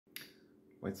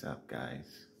What's up,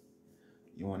 guys?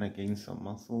 You want to gain some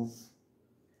muscles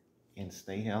and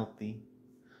stay healthy?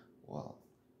 Well,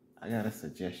 I got a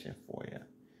suggestion for you.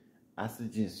 I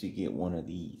suggest you get one of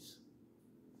these.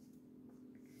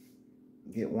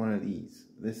 Get one of these.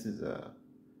 This is a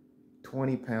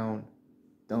 20-pound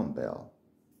dumbbell.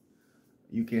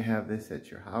 You can have this at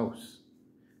your house,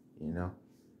 you know.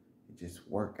 You just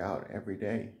work out every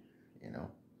day, you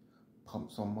know.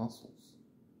 Pump some muscles,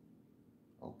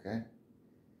 okay?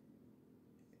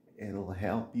 It'll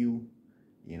help you,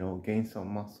 you know, gain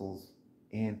some muscles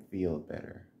and feel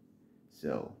better.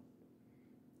 So,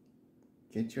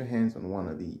 get your hands on one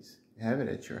of these. Have it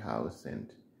at your house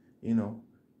and, you know,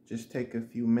 just take a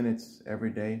few minutes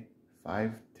every day,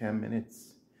 5-10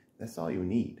 minutes. That's all you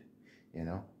need, you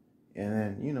know. And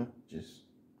then, you know, just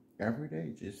every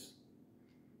day, just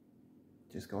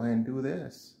go ahead and do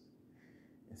this.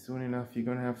 And soon enough, you're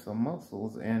going to have some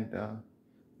muscles and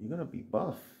you're going to be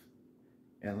buff.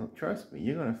 And trust me,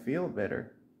 you're going to feel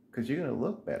better because you're going to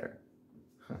look better.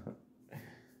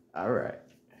 All right.